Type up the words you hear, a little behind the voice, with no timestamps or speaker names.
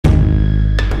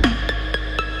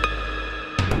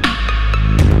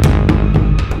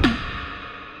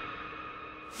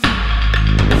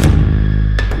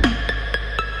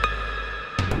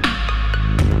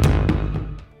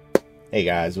Hey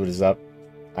guys, what is up?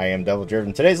 I am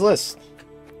DevilDriven. Today's list.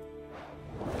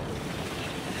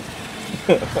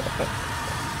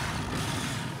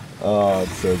 Oh,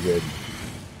 it's so good.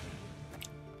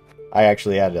 I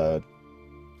actually had a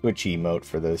Twitch emote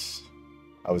for this.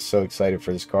 I was so excited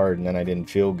for this card, and then I didn't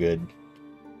feel good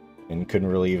and couldn't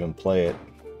really even play it.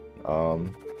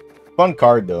 Fun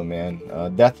card though, man.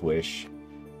 Death Wish.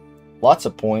 Lots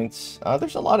of points.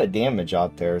 There's a lot of damage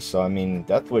out there, so I mean,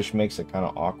 Death Wish makes it kind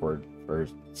of awkward for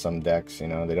some decks. You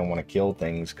know, they don't want to kill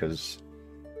things because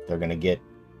they're gonna get,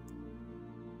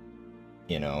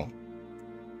 you know,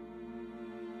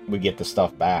 we get the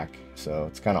stuff back, so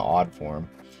it's kind of odd for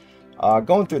them.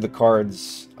 Going through the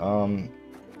cards, a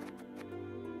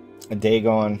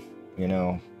Dagon, you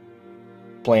know,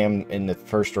 play them in the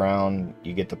first round.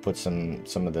 You get to put some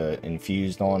of the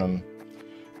infused on them.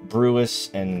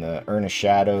 Brewis and the Urn of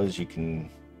Shadows, you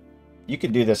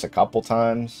could do this a couple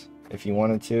times if you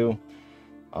wanted to.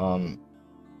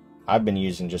 I've been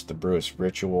using just the Brewis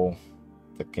Ritual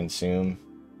to consume,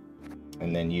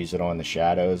 and then use it on the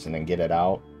Shadows, and then get it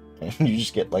out, and you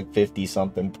just get like 50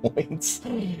 something points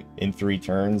in 3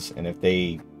 turns. And if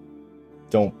they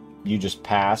don't, you just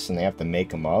pass, and they have to make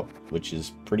them up, which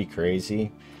is pretty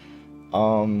crazy.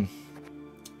 Arrakis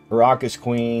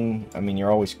Queen, I mean,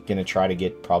 you're always going to try to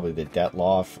get probably the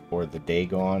Detloff or the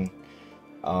Dagon.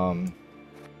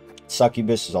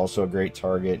 Succubus is also a great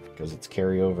target because it's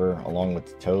carryover along with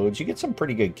the Toads. You get some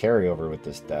pretty good carryover with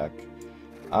this deck.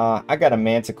 I got a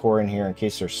Manticore in here in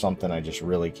case there's something I just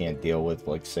really can't deal with,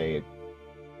 like say,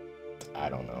 I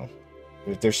don't know.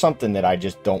 If there's something that I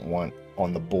just don't want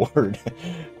on the board,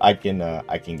 I can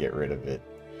get rid of it.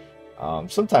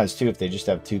 Sometimes too, if they just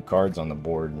have 2 cards on the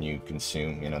board and you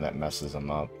consume, you know, that messes them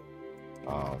up.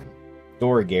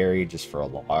 Dora Gary just for a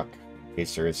lock, in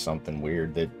case there is something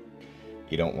weird that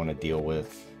you don't want to deal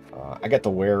with. I got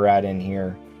the Were Rat in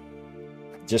here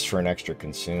just for an extra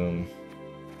consume.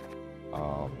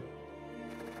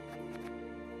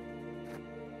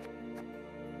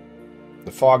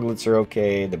 The Foglets are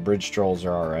okay. The Bridge Trolls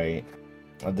are alright.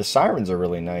 The Sirens are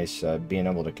really nice, being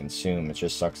able to consume. It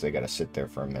just sucks they gotta sit there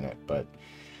for a minute, but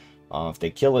if they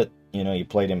kill it, you know, you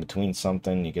play it in between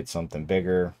something, you get something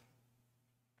bigger,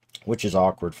 which is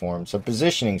awkward for them. So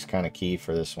positioning is kind of key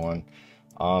for this one.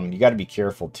 You got to be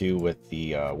careful too with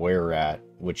the Were Rat,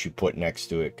 which you put next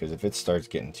to it, because if it starts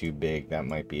getting too big, that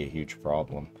might be a huge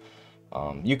problem.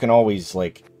 You can always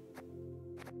like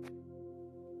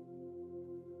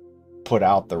put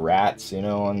out the rats, you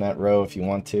know, on that row if you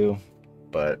want to,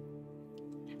 but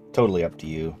totally up to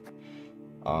you.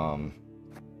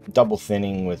 Double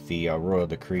thinning with the Royal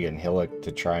Decree and Hillock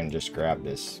to try and just grab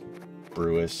this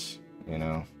Brewis, you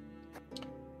know.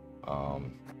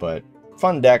 But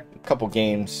fun deck, a couple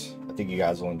games. I think you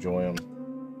guys will enjoy them.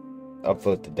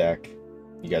 Upvote the deck.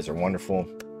 You guys are wonderful.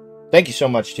 Thank you so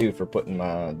much too for putting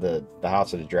the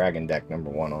House of the Dragon deck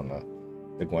 #1 on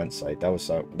the Gwent site. That was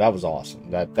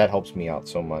awesome. That helps me out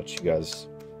so much. You guys,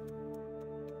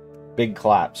 big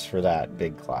claps for that.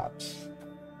 Big claps.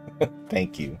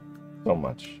 Thank you so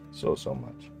much. So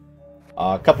much.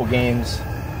 A couple games.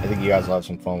 I think you guys will have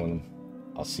some fun with them.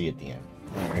 I'll see you at the end.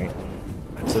 Alright.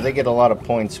 So they get a lot of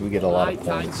points. We get a lot of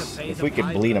points. If we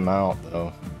could bleed them out,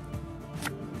 though.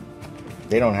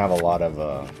 They don't have a lot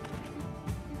of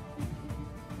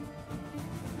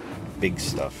big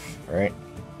stuff, right?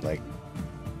 Like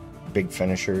big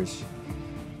finishers.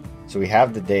 So we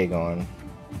have the Dagon.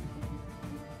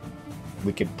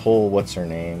 We could pull, what's her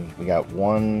name? We got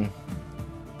one.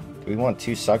 Do we want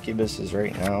 2 Succubuses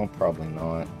right now? Probably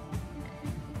not.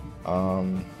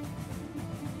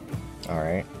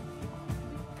 Alright.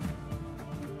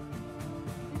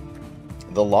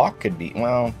 The lock could be,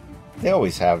 well, they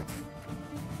always have,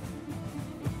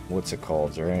 what's it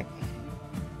called, right?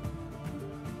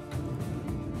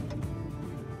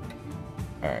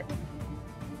 Alright.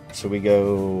 So we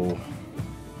go,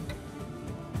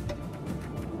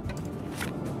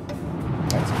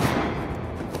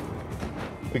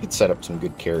 we could set up some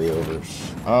good carryovers.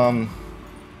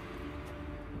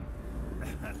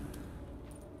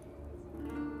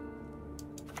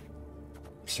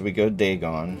 So we go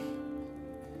Dagon.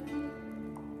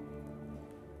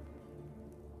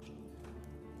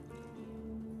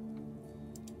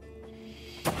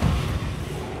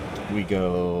 We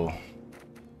go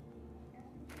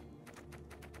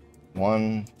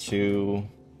 1, 2,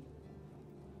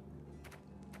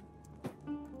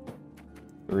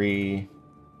 3,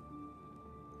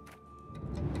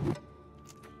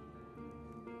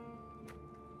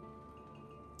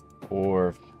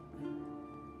 4,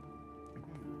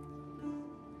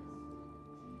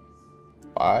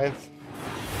 5.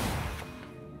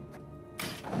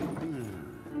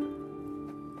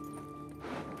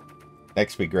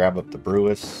 Next we grab up the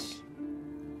Brewis.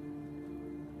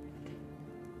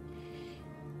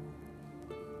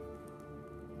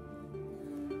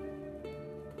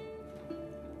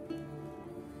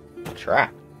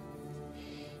 Trap.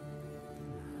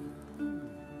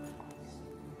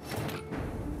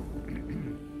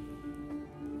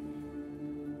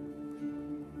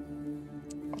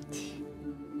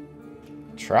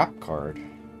 Trap card.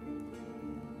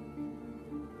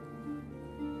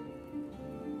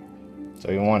 So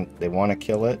they want to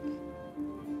kill it.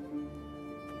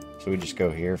 So we just go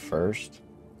here first.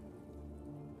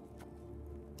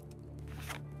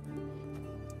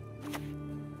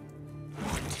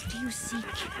 What do you seek?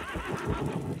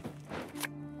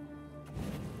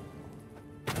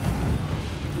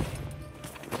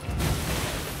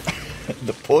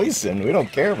 The poison. We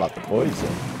don't care about the poison.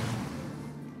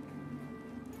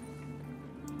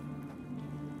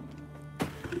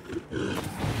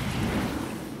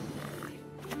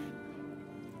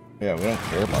 Yeah, we don't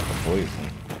care about the poison.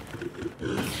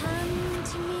 Come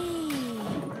to me.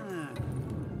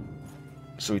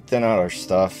 So we thin out our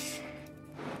stuff.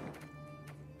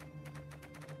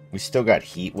 We still got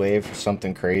Heat Wave for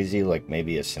something crazy, like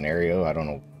maybe a scenario. I don't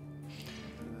know.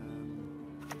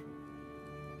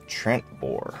 Trent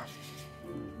Boar.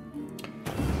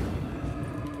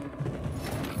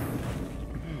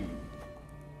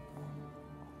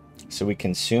 So we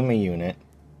consume a unit.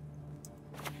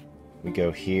 We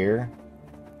go here.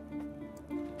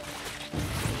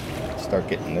 Start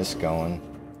getting this going.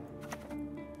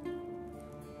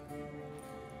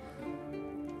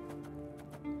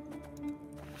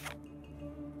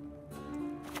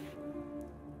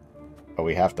 Oh,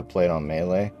 we have to play it on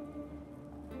melee?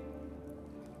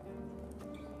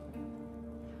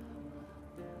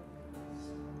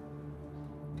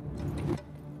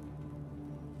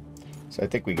 So I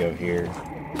think we go here.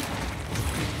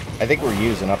 I think we're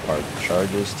using up our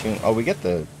charges too. Oh, we get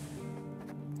the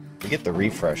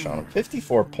refresh on them.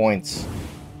 54 points.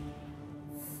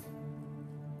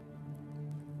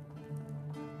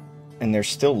 And they're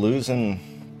still losing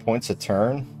points a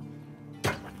turn.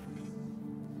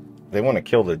 They want to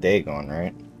kill the Dagon,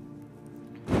 right?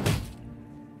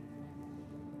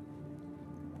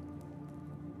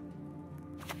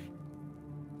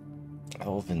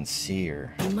 Elven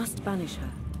Seer. You must banish her.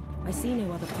 I see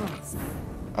no other paths.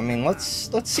 I mean, let's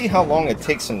see how long it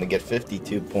takes them to get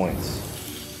 52 points.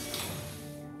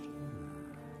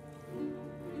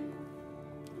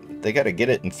 They got to get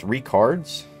it in 3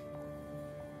 cards?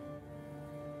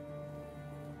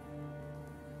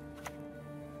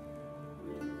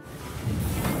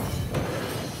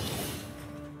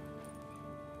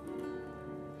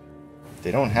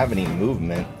 They don't have any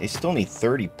movement. They still need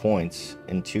 30 points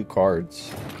in 2 cards.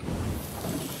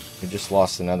 We just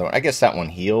lost another one. I guess that one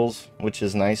heals, which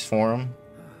is nice for them.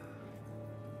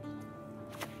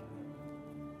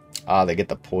 Ah, they get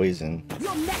the poison.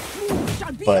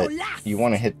 But you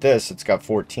want to hit this, it's got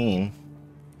 14.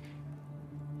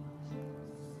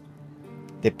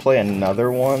 They play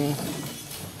another one.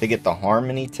 They get the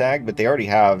Harmony tag, but they already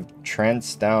have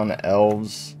Trents down,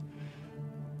 Elves.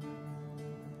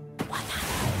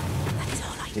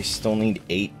 They still need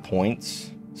 8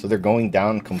 points. So they're going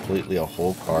down completely a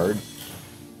whole card.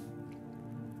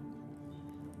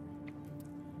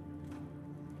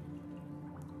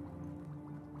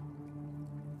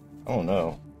 Oh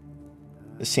no.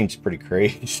 This seems pretty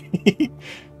crazy.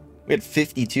 We had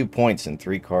 52 points in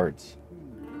 3 cards.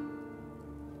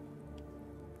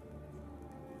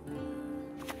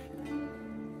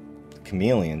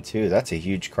 Chameleon too. That's a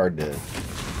huge card to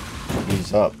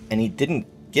use up. And he didn't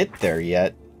get there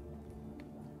yet.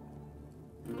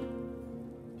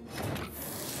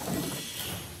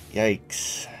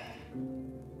 Yikes.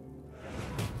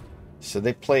 So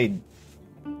they played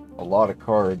a lot of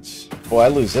cards. Well, I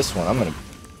lose this one. I'm going to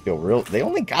feel real. They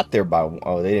only got there by...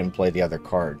 Oh, they didn't play the other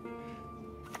card.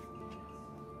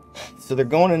 So they're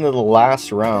going into the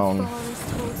last round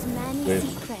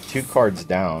with 2 cards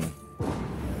down.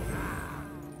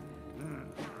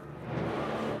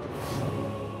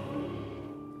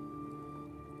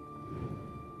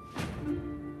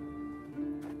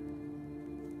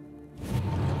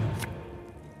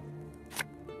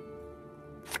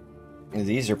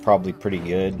 These are probably pretty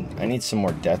good. I need some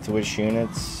more Death Wish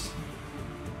units.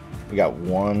 We got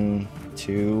 1,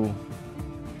 2,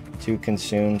 2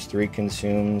 consumes, 3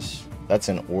 consumes. That's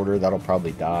in order. That'll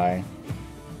probably die.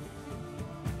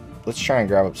 Let's try and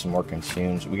grab up some more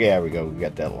consumes. Yeah, we go. We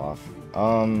got Deadloff.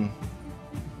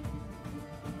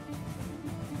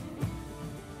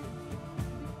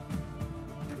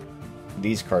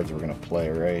 These cards we're gonna play,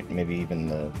 right? Maybe even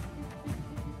the...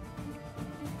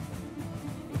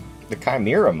 The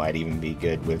Chimera might even be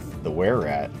good with the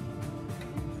Were-Rat.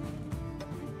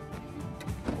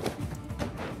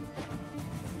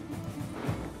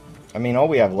 I mean, all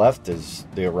we have left is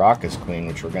the Arrakis Queen,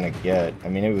 which we're gonna get. I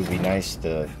mean, it would be nice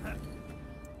to...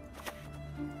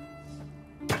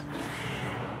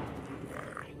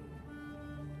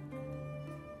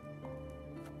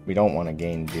 We don't want to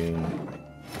gain Doom.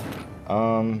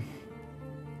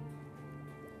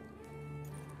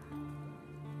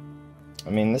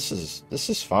 I mean, this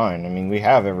is fine. I mean, we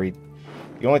have every...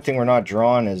 The only thing we're not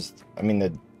drawing is... I mean,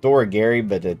 the Dora Gary,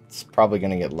 but it's probably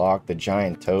gonna get locked. The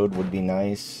Giant Toad would be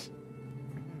nice.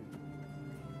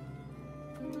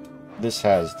 This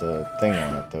has the thing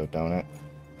on it, though, don't it?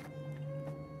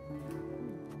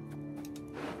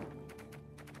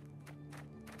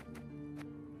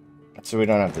 So we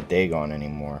don't have the Dagon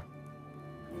anymore.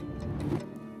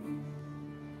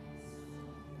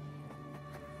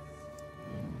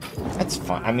 That's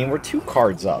fine. I mean, we're 2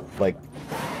 cards up. Like,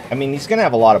 I mean, he's gonna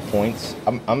have a lot of points.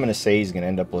 I'm gonna say he's gonna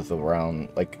end up with around,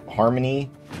 like,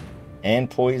 Harmony and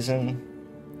Poison.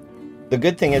 The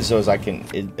good thing is, though, is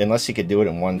unless he could do it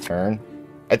in 1 turn,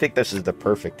 I think this is the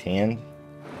perfect hand.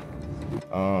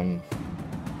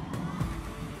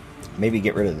 Maybe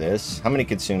get rid of this. How many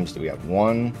consumes do we have?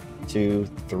 1, 2,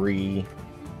 3,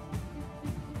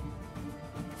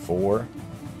 4.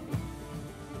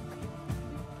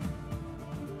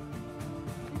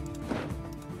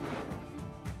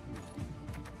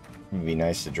 It'd be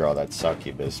nice to draw that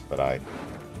Succubus, but I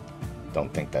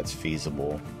don't think that's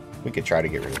feasible. We could try to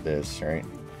get rid of this, right?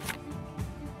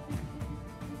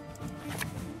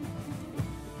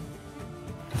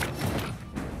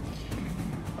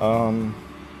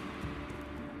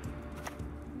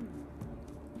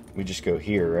 We just go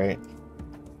here, right?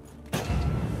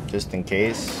 Just in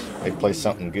case they play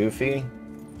something goofy.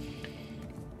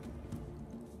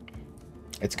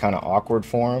 It's kind of awkward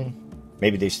for them.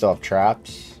 Maybe they still have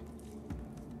traps.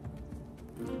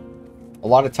 A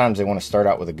lot of times they want to start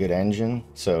out with a good engine,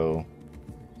 so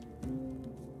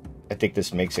I think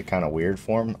this makes it kind of weird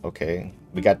for them. Okay,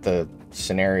 we got the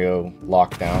scenario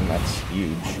locked down. That's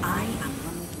huge.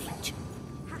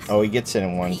 Oh, he gets it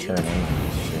in 1 turn.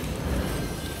 Shit.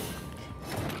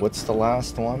 What's the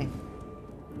last one?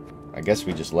 I guess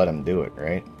we just let him do it,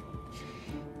 right?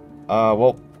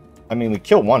 Well, I mean, we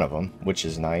kill one of them, which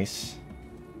is nice.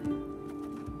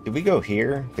 Did we go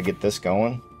here to get this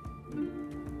going?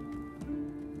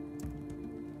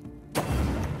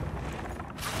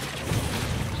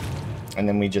 And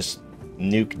then we just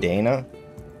nuke Dana.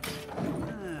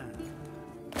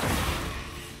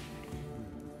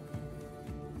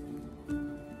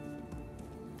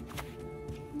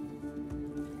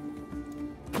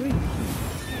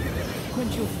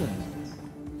 Quench your thirst.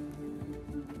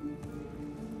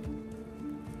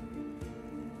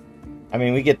 I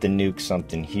mean, we get to nuke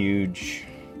something huge.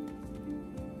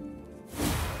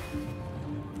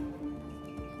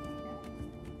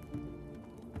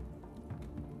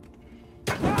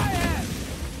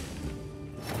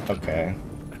 Okay.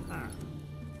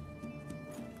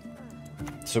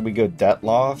 So we go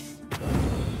Detloff.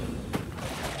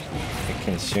 It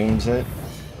consumes it.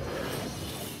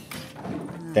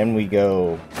 Then we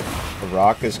go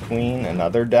Arrakis Queen,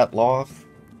 another Detloff.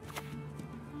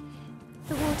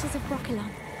 The waters of Brokilon,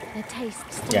 their taste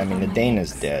still. Yeah, I mean, the on my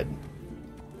Dana's lips. dead.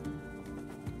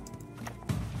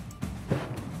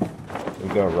 We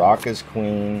go Arrakis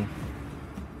Queen.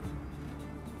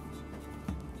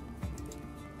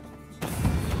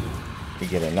 We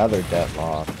get another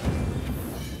Detloff.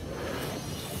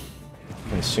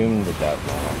 Consume the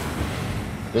Detloff.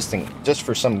 Just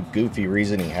for some goofy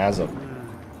reason, he has a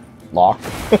lock.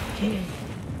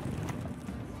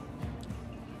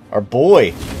 Our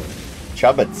boy,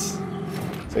 Chubbits.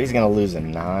 So he's gonna lose a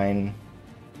 9.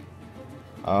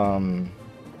 I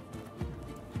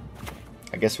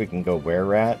guess we can go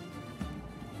Were-Rat.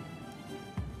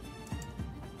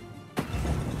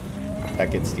 That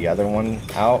gets the other one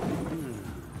out.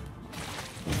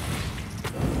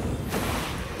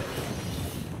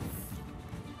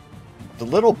 The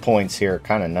little points here are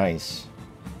kind of nice.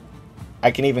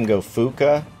 I can even go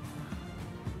Fuka.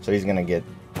 So he's gonna get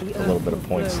a little bit of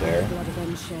points there.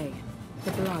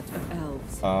 The blood of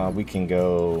elves. We can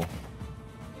go...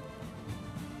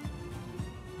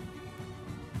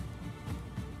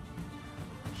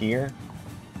 here.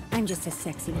 I'm just a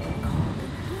sexy little cog.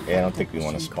 Yeah, I don't think we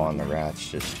want to spawn the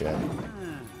rats just yet.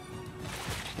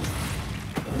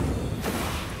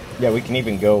 Yeah, we can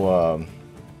even go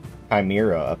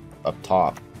Chimera up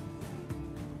top.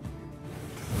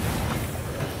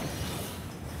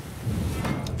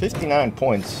 $59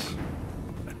 points.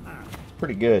 It's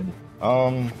pretty good.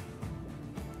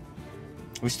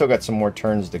 We still got some more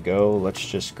turns to go. Let's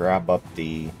just grab up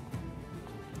the...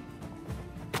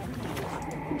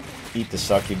 Eat the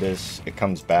succubus. It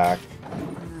comes back.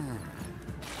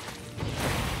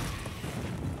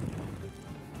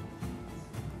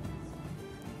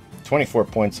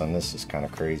 $24 points on this is kind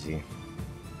of crazy.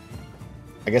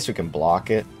 I guess we can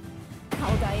block it.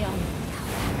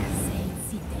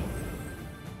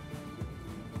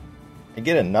 I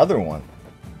get another one.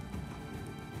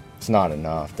 It's not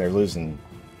enough. They're losing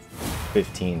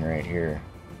 15 right here.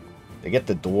 They get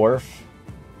the dwarf.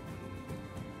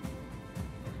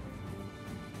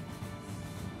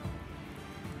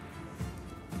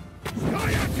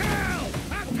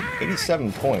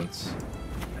 $87 points.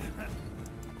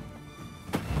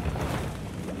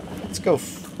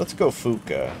 Let's go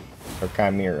Fuka or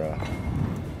Chimera.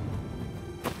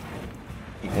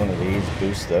 Eat one of these,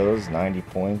 boost those, 90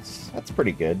 points. That's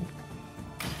pretty good.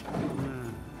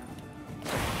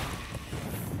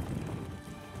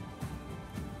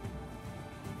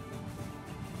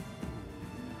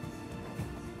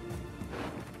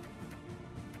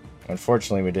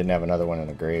 Unfortunately, we didn't have another one in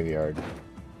the graveyard.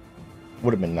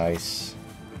 Would have been nice.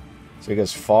 So he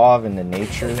goes Fauve into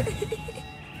nature.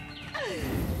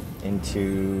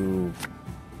 Into...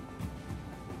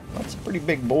 That's a pretty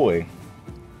big boy.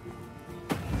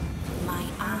 My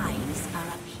eyes are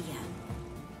up here.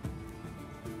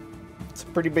 It's a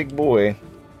pretty big boy.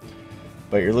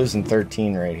 But you're losing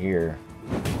 13 right here.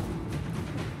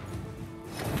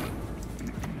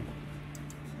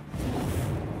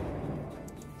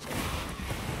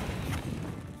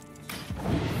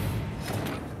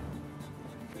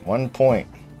 One point.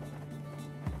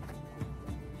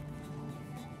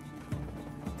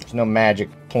 There's no magic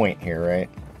point here, right?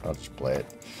 I'll just play it.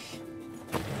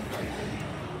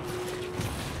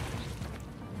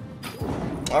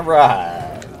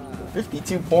 Alright.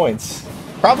 52 points.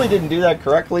 Probably didn't do that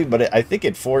correctly, but I think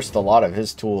it forced a lot of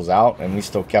his tools out, and we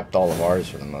still kept all of ours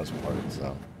for the most part,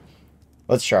 so...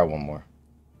 Let's try one more.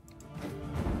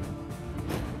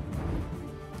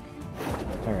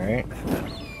 Alright.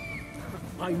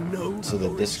 So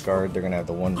the discard, they're gonna have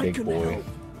the one big boy.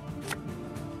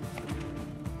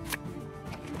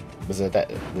 Does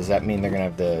that mean they're gonna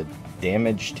have the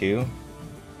damage too?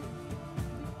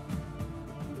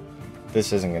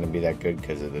 This isn't gonna be that good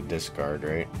because of the discard,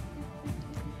 right?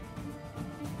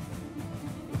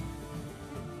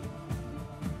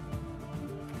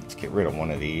 Let's get rid of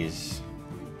one of these.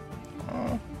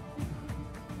 Do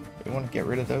we want to get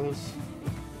rid of those?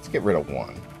 Let's get rid of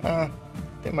one.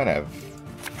 They might have...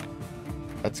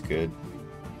 That's good.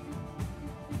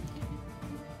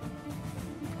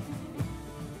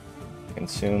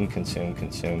 Consume, consume,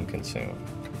 consume, consume.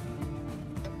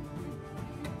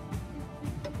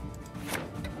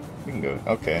 We can go,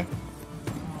 okay.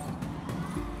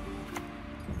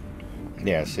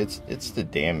 Yes, it's the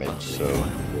damage, so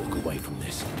walk away from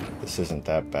this. This isn't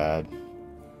that bad.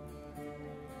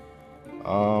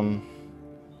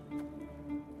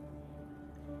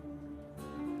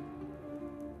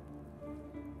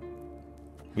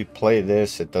 We play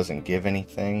this, it doesn't give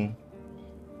anything.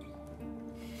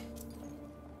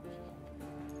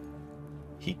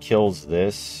 He kills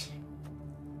this.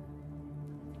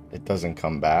 It doesn't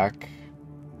come back.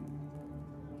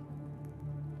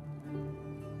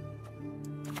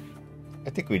 I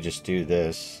think we just do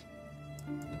this.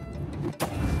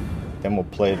 Then we'll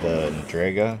play the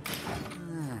Ndrega.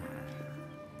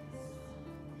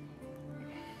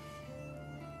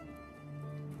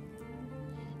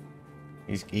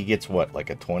 He gets what, like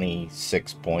a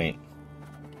 26 point...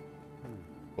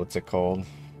 What's it called?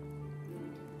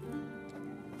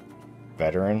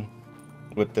 Veteran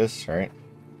with this, right?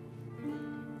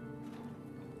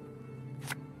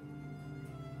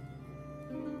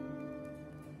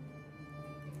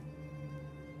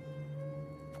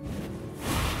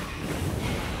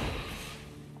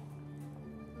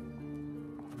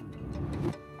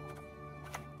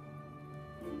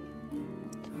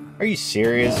 Are you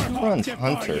serious? Who runs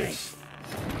hunters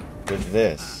with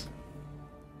this?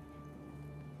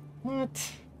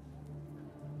 What?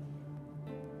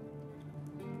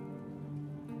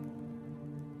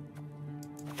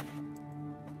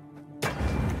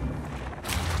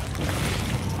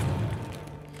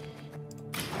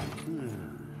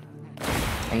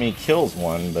 I mean, he kills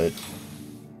one, but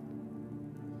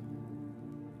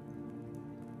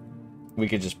we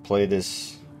could just play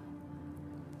this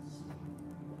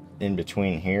in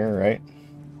between here, right?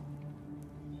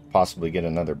 Possibly get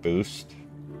another boost.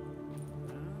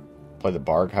 Play the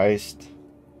Barg Heist.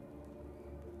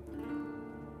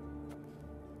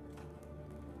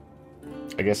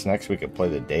 I guess next we could play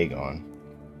the Dagon.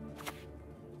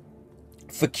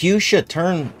 Fuchsia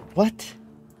turn... What?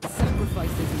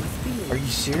 Sacrifices must be. Are you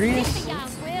serious? Yeah,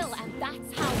 will, and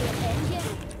that's how we'll end you.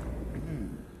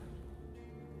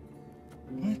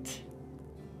 What?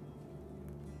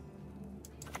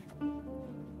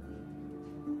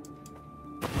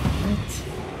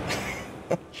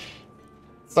 What?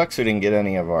 Sucks we didn't get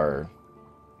any of our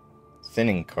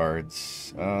thinning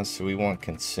cards. So we want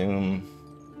consume.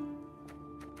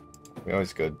 We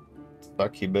always go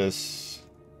succubus.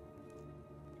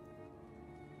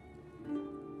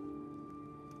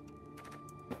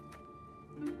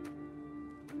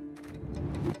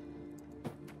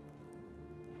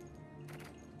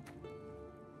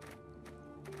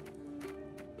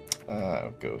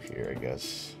 I'll go here, I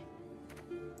guess.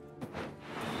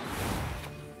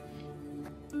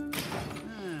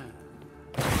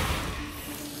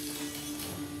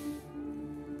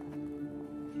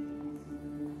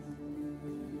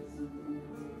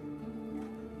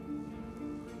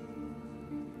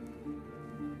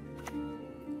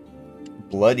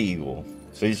 Blood Eagle.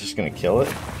 So he's just gonna kill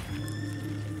it?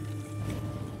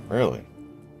 Really?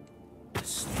 The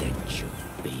stench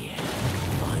of beer.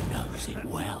 I knows it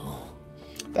well.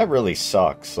 That really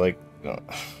sucks. Like,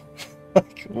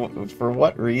 like for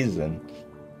what reason?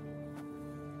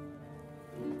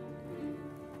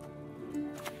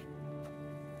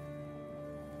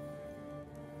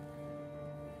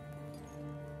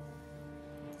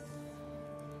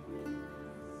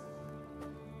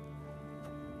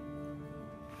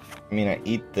 I mean, I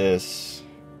eat this.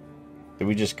 Did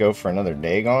we just go for another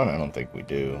Dagon? I don't think we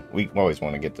do. We always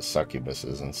want to get the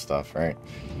succubuses and stuff, right?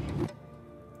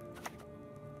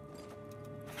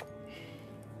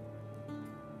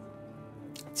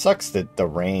 It sucks that the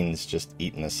rain's just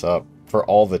eating us up for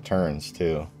all the turns,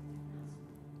 too.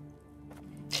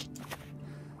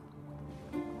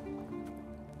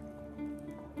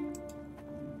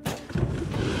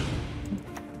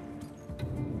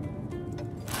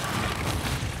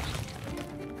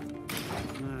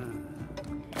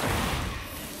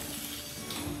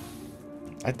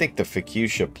 I think the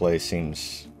Fuchsia play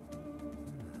seems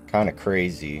kind of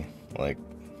crazy. Like,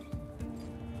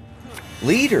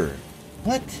 leader!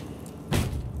 What?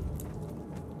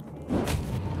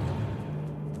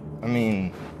 I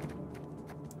mean...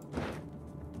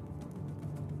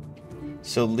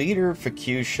 So leader,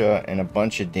 Fuchsia, and a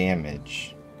bunch of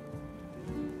damage.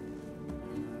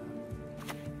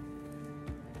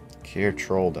 Kier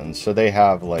Trolden. So they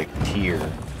have, like,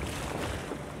 tier.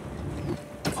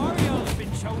 Ariel's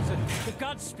been chosen. The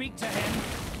gods speak to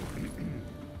him.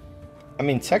 I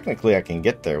mean, technically I can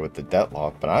get there with the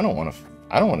Deathlock, but I don't want to...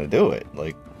 I don't want to do it.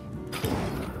 Like...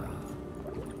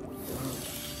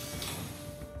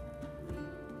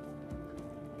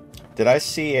 Did I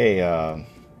see a...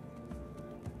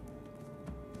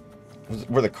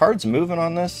 Were the cards moving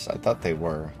on this? I thought they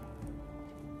were.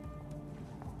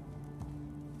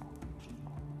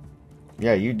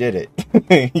 Yeah, you did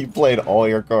it. You played all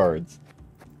your cards.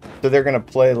 So they're going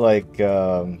to play like...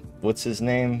 what's his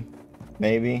name?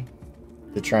 Maybe?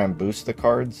 To try and boost the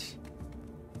cards?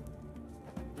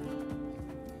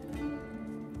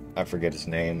 I forget his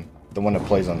name. The one that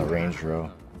plays on the range row.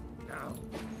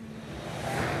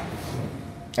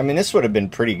 I mean, this would have been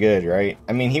pretty good, right?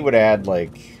 I mean, he would have had,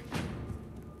 like...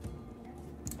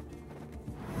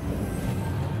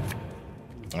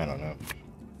 I don't know.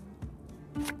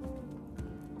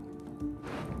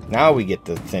 Now we get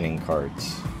the thinning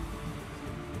cards.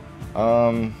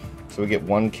 So we get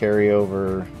one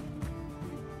carryover.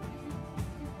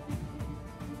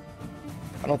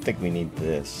 I don't think we need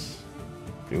this.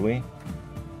 Do we?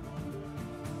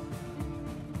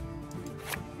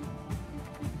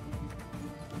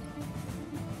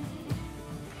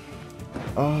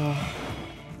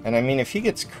 And I mean, if he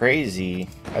gets crazy,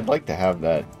 I'd like to have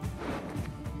that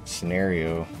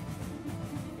scenario.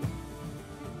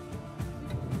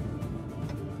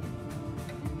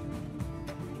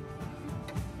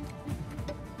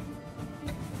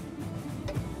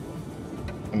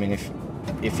 I mean,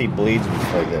 if he bleeds, we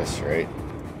play this, right?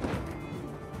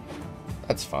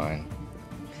 That's fine.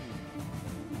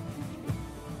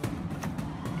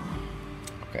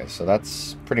 Okay, so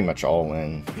that's pretty much all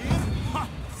in.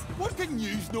 What can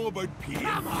you know about Pierre?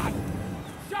 Come on!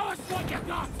 Show us what you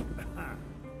got!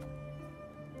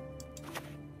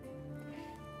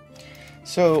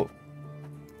 So,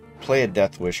 play a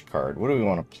Death Wish card. What do we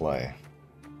want to play?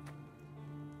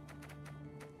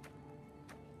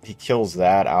 He kills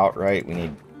that outright. We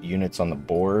need units on the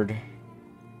board.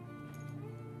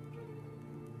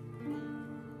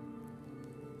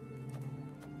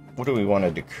 What do we want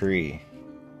to decree?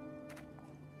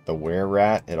 The Were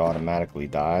Rat, it automatically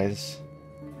dies.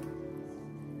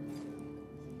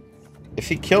 If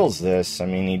he kills this, I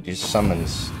mean, he just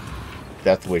summons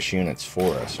Death Wish units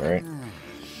for us, right?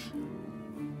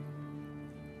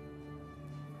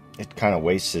 It kind of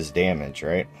wastes his damage,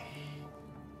 right?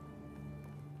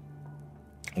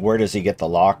 Where does he get the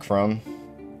lock from?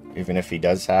 Even if he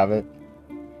does have it?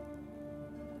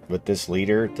 With this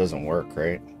leader, it doesn't work,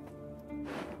 right?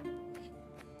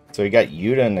 So he got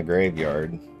Yuta in the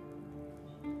graveyard.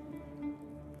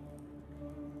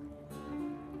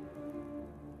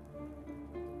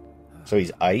 So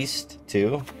he's iced,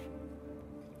 too?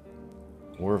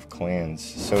 War of Clans.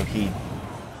 So he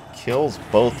kills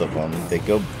both of them. They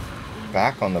go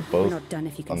back on the both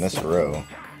on this row.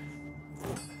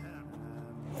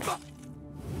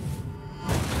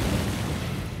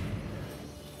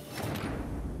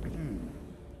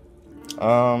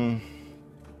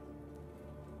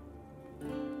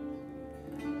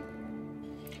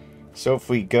 So if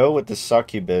we go with the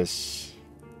succubus,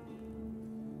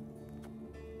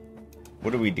 what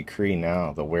do we decree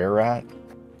now? The were-rat?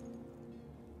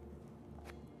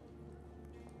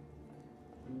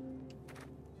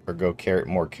 Or go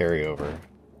more carryover?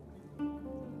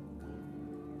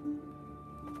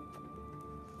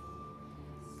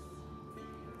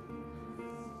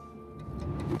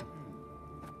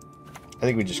 I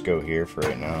think we just go here for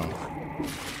right now.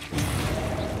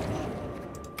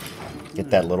 Get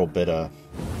that little bit of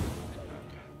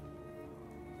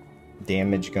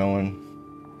damage going.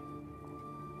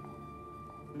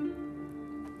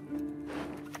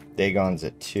 Dagon's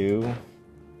at 2.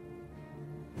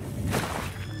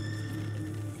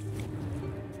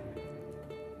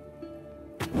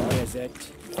 What is it?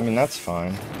 I mean, that's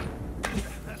fine.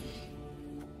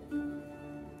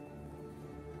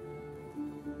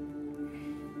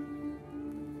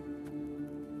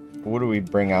 What do we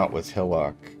bring out with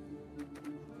Hillock?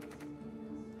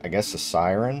 I guess a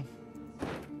siren?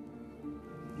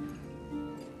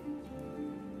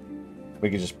 We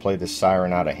could just play this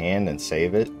siren out of hand and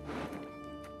save it.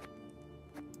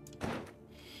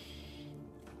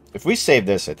 If we save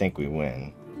this, I think we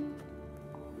win.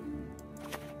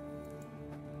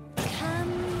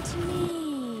 Come to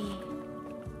me.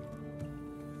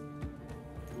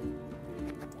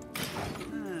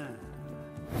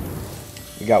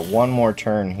 We got one more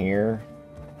turn here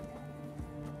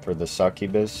for the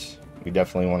succubus. We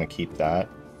definitely want to keep that.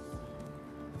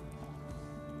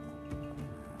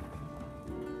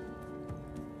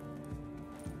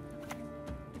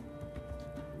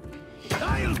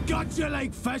 I'll gut you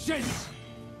like fishes!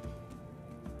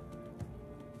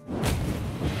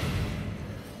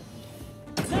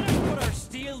 Let us put our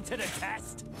steel to the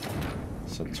test.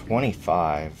 So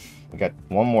 25. We got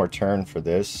one more turn for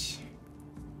this.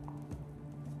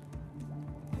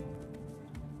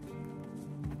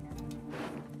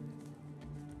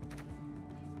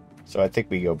 So I think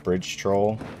we go Bridge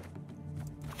Troll.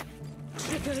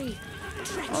 Trickery.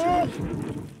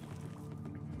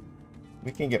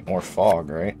 We can get more fog,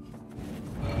 right?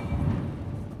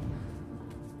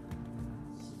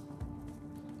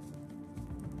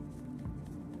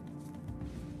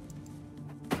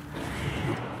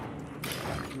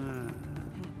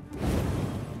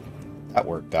 That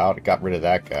worked out. It got rid of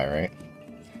that guy, right?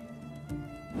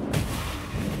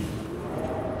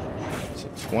 So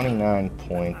 29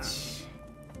 points.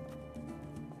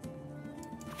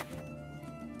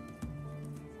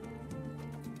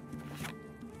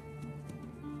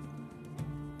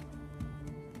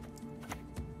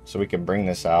 So we can bring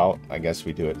this out. I guess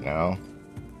we do it now.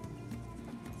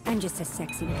 I'm just a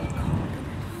sexy little cog in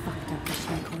a fucked up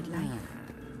machine called life.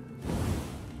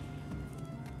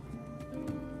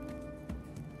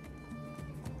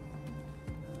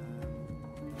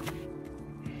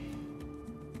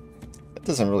 That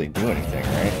doesn't really do anything,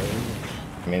 right?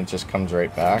 I mean, it just comes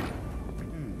right back.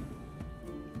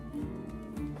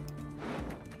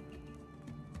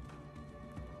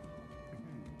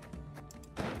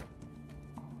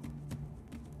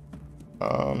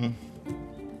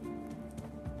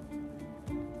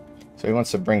 So he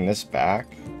wants to bring this back.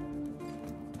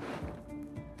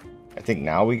 I think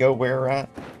now we go were-rat.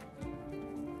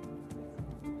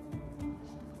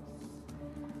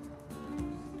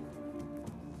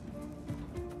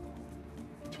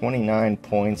 $29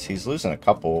 points. He's losing a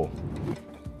couple.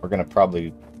 We're gonna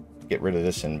probably get rid of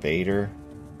this invader.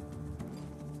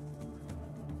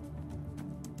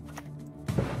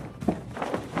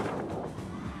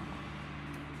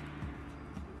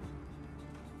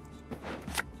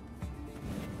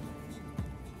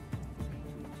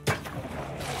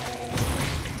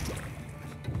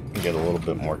 Get a little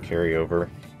bit more carryover.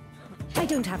 I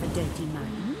don't have a dirty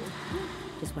mind.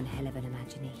 Just one hell of an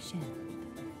imagination.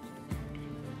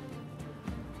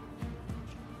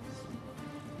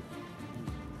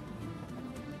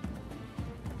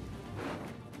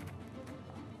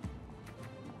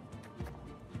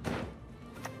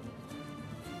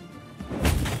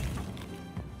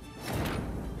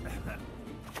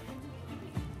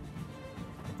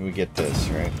 We get this,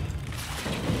 right?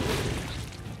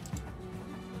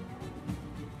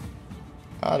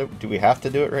 Do we have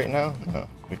to do it right now? No,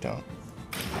 we don't.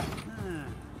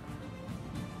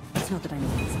 It's not that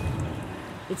I'm lazy.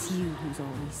 It's you who's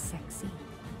always sexy.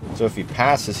 So if he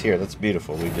passes here, that's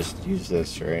beautiful. We just use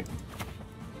this, right?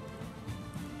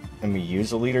 And we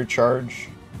use a leader charge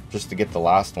just to get the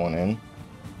last one in.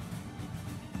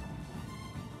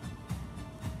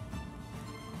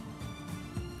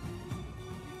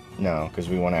 No, because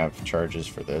we want to have charges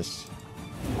for this.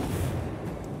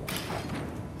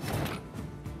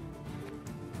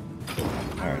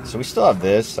 Alright, so we still have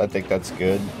this. I think that's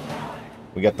good.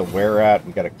 We got the were-at.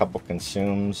 We got a couple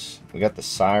consumes. We got the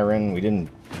siren.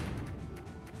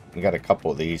 We got a couple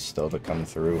of these still to come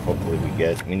through. Hopefully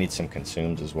we need some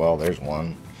consumes as well. There's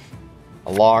one.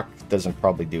 A lock doesn't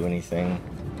probably do anything.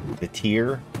 The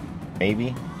tier,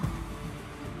 maybe.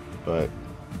 But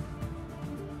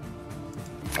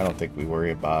I don't think we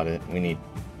worry about it. We need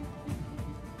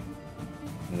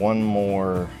one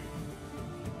more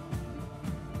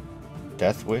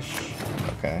Death Wish.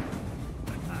 Okay.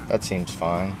 That seems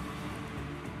fine.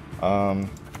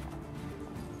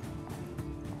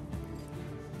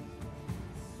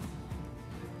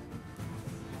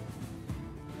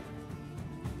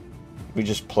 We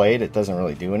just played. It doesn't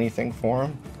really do anything for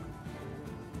him.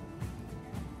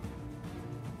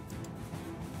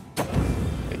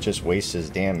 It just wastes his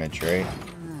damage, right?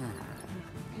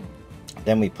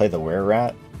 Then we play the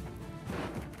were-rat.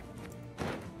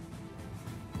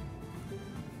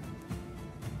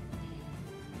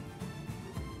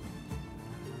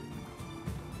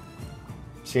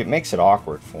 See, it makes it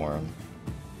awkward for him,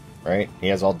 right? He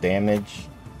has all damage.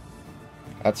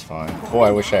 That's fine. Boy,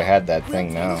 I wish I had that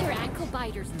thing now. Your ankle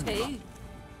biters too.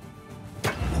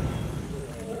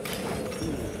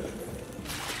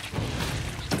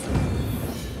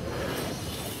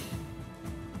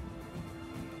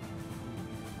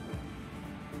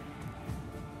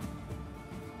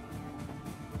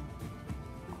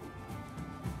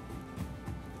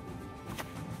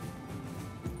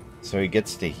 So he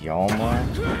gets to Yalmar.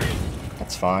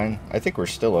 That's fine. I think we're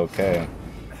still okay.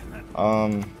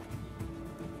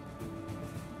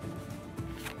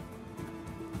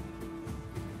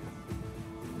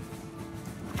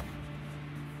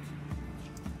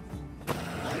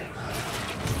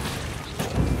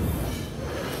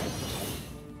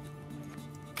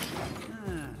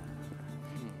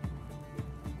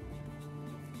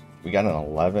 We got an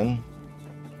 11.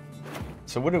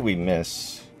 So what did we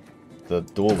miss? The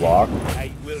dual lock.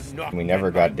 We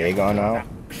never got Dagon out.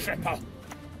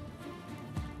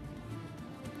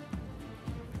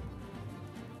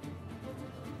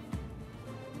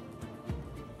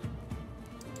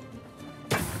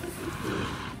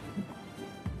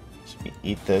 So we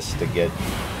eat this to get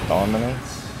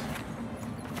dominance.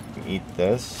 We eat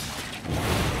this.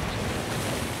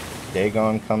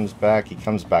 Dagon comes back. He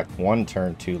comes back one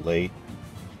turn too late,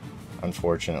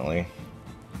 unfortunately.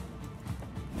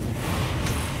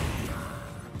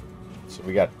 So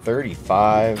we got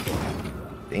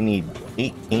 35. They need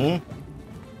 18.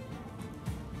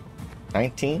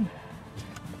 19.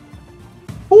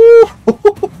 Woo!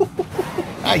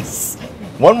 Nice.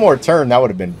 One more turn, that would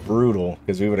have been brutal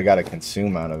because we would have got a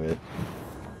consume out of it.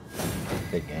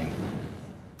 Big game.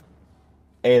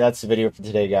 Hey, that's the video for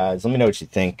today, guys. Let me know what you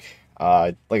think.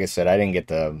 Like I said, I didn't get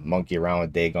to monkey around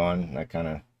with Dagon.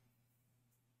 That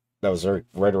was right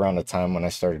around the time when I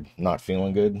started not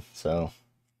feeling good. So,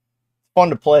 fun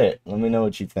to play it. Let me know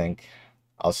what you think.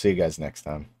 I'll see you guys next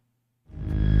time.